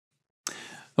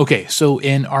Okay, so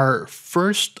in our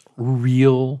first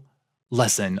real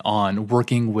lesson on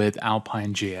working with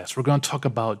Alpine.js, we're going to talk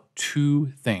about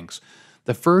two things.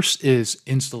 The first is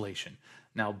installation.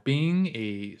 Now, being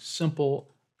a simple,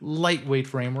 lightweight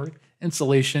framework,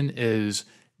 installation is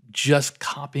just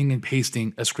copying and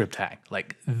pasting a script tag.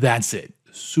 Like, that's it.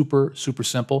 Super, super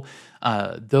simple.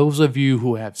 Those of you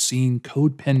who have seen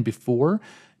CodePen before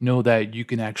know that you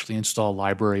can actually install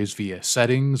libraries via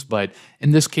settings, but in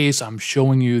this case, I'm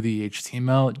showing you the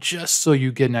HTML just so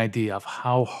you get an idea of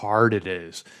how hard it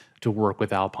is to work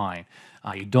with Alpine.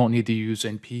 You don't need to use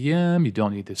npm, you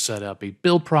don't need to set up a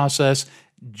build process,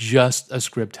 just a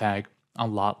script tag, a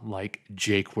lot like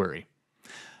jQuery.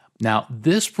 Now,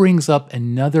 this brings up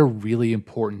another really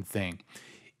important thing.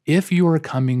 If you are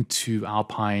coming to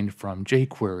Alpine from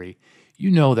jQuery, you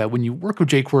know that when you work with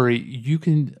jQuery, you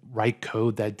can write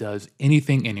code that does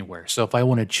anything anywhere. So if I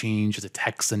want to change the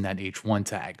text in that H1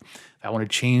 tag, if I want to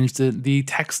change the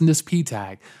text in this P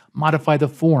tag, modify the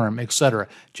form, etc.,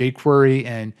 jQuery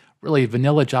and really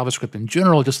vanilla JavaScript in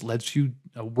general just lets you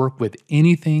work with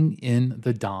anything in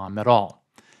the DOM at all.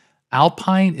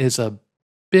 Alpine is a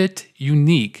bit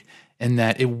unique in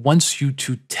that it wants you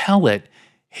to tell it,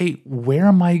 hey, where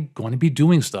am I going to be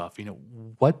doing stuff?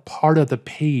 What part of the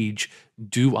page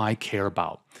do I care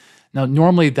about? Now,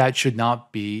 normally that should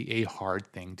not be a hard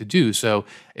thing to do. So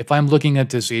if I'm looking at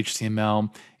this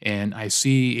HTML and I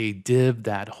see a div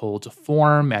that holds a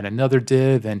form and another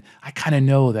div, and I kind of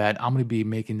know that I'm going to be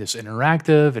making this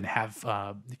interactive and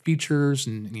have features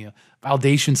and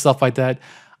validation stuff like that,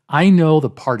 I know the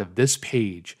part of this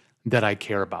page that I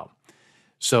care about.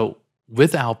 So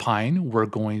with Alpine, we're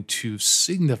going to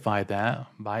signify that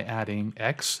by adding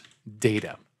X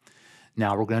data.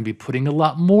 Now we're going to be putting a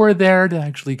lot more there to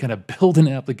actually kind of build an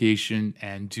application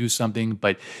and do something,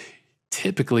 but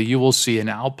typically you will see an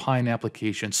Alpine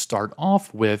application start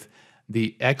off with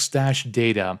the X dash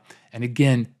data. And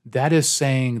again, that is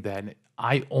saying that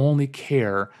I only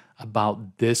care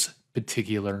about this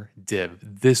particular div.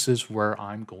 This is where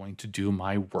I'm going to do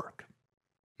my work.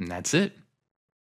 And that's it.